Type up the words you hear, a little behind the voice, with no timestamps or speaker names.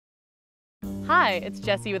Hi, it's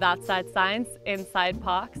Jessie with Outside Science, Inside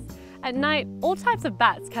Parks. At night, all types of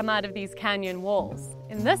bats come out of these canyon walls.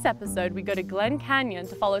 In this episode, we go to Glen Canyon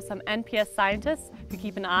to follow some NPS scientists who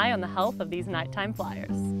keep an eye on the health of these nighttime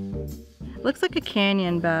flyers. Looks like a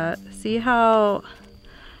canyon bat. See how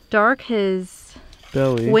dark his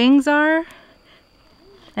belly wings are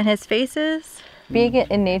and his face is? Being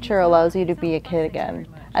in nature allows you to be a kid again.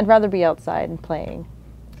 I'd rather be outside and playing.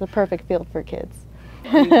 It's a perfect field for kids.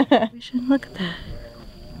 We should look at that.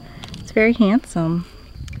 It's very handsome.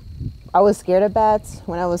 I was scared of bats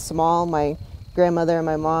when I was small. My grandmother and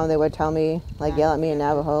my mom, they would tell me, like yell at me in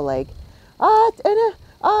Navajo, like,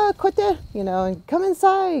 kote, you know, and come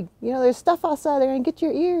inside. You know, there's stuff outside, they're gonna get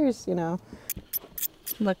your ears, you know.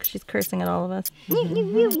 Look, she's cursing at all of us.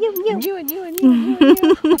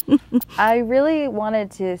 I really wanted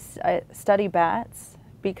to study bats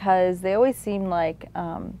because they always seemed like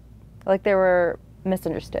they were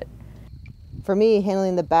misunderstood. For me,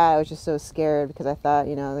 handling the bat, I was just so scared because I thought,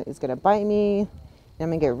 you know, it's gonna bite me, and I'm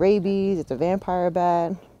gonna get rabies, it's a vampire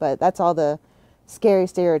bat. But that's all the scary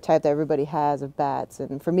stereotype that everybody has of bats.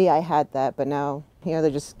 And for me, I had that, but now, you know,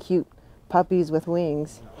 they're just cute puppies with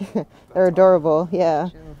wings. They're adorable, yeah.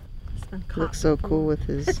 He looks so cool with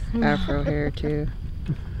his afro hair too.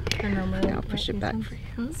 Yeah, I'll push it back for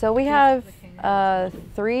you. So we have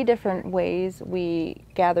 3 different ways we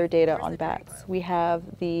gather data on bats. We have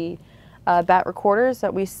the bat recorders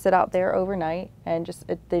that we sit out there overnight and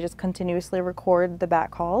they just continuously record the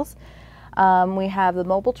bat calls. We have the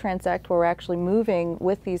mobile transect where we're actually moving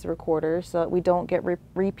with these recorders so that we don't get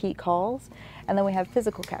repeat calls. And then we have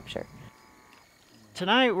physical capture.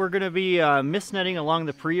 Tonight we're going to be mist netting along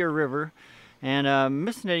the Paria River, and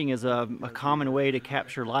mist netting is a common way to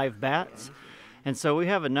capture live bats. And so we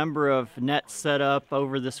have a number of nets set up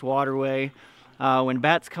over this waterway. When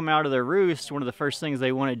bats come out of their roost, one of the first things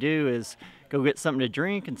they want to do is go get something to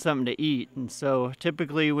drink and something to eat. And so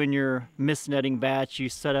typically when you're mist netting bats, you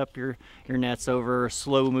set up your nets over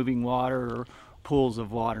slow moving water or pools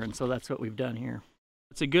of water. And so that's what we've done here.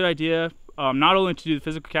 It's a good idea not only to do the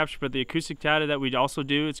physical capture, but the acoustic data that we also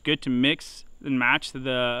do. It's good to mix and match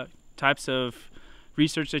the types of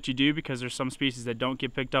research that you do, because there's some species that don't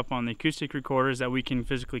get picked up on the acoustic recorders that we can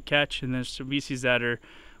physically catch, and there's species that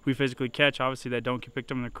we physically catch, obviously, that don't get picked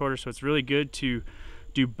up on the recorder. So it's really good to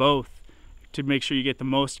do both to make sure you get the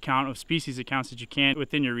most count of species accounts that you can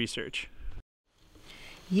within your research.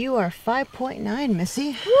 You are 5.9,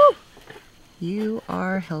 Missy. Woo! You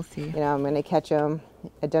are healthy. You know, I'm gonna catch them,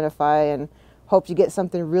 identify, and hope you get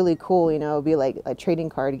something really cool, you know, be like a trading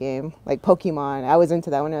card game, like Pokemon. I was into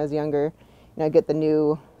that when I was younger. You know, get the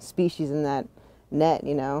new species in that net,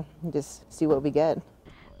 you know, and just see what we get.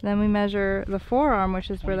 Then we measure the forearm, which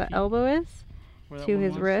is where the elbow is, to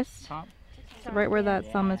his wrist, right where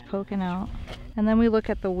that thumb is poking out. And then we look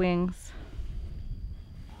at the wings.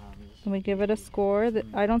 And we give it a score.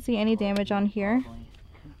 I don't see any damage on here,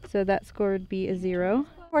 so that score would be a 0.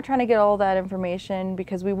 We're trying to get all that information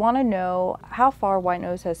because we want to know how far white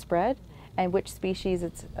nose has spread and which species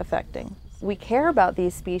it's affecting. We care about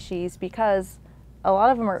these species because a lot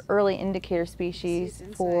of them are early indicator species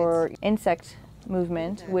for insect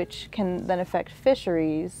movement, which can then affect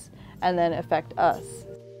fisheries and then affect us.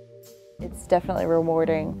 It's definitely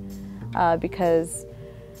rewarding because,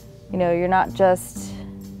 you know, you're not just,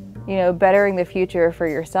 you know, bettering the future for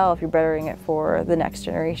yourself, you're bettering it for the next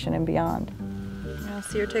generation and beyond. You want to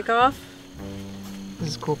see her take off? This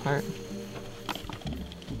is the cool part.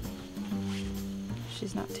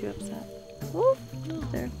 She's not too upset. Ooh,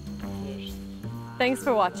 there. Thanks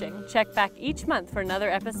for watching. Check back each month for another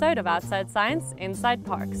episode of Outside Science, Inside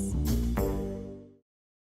Parks.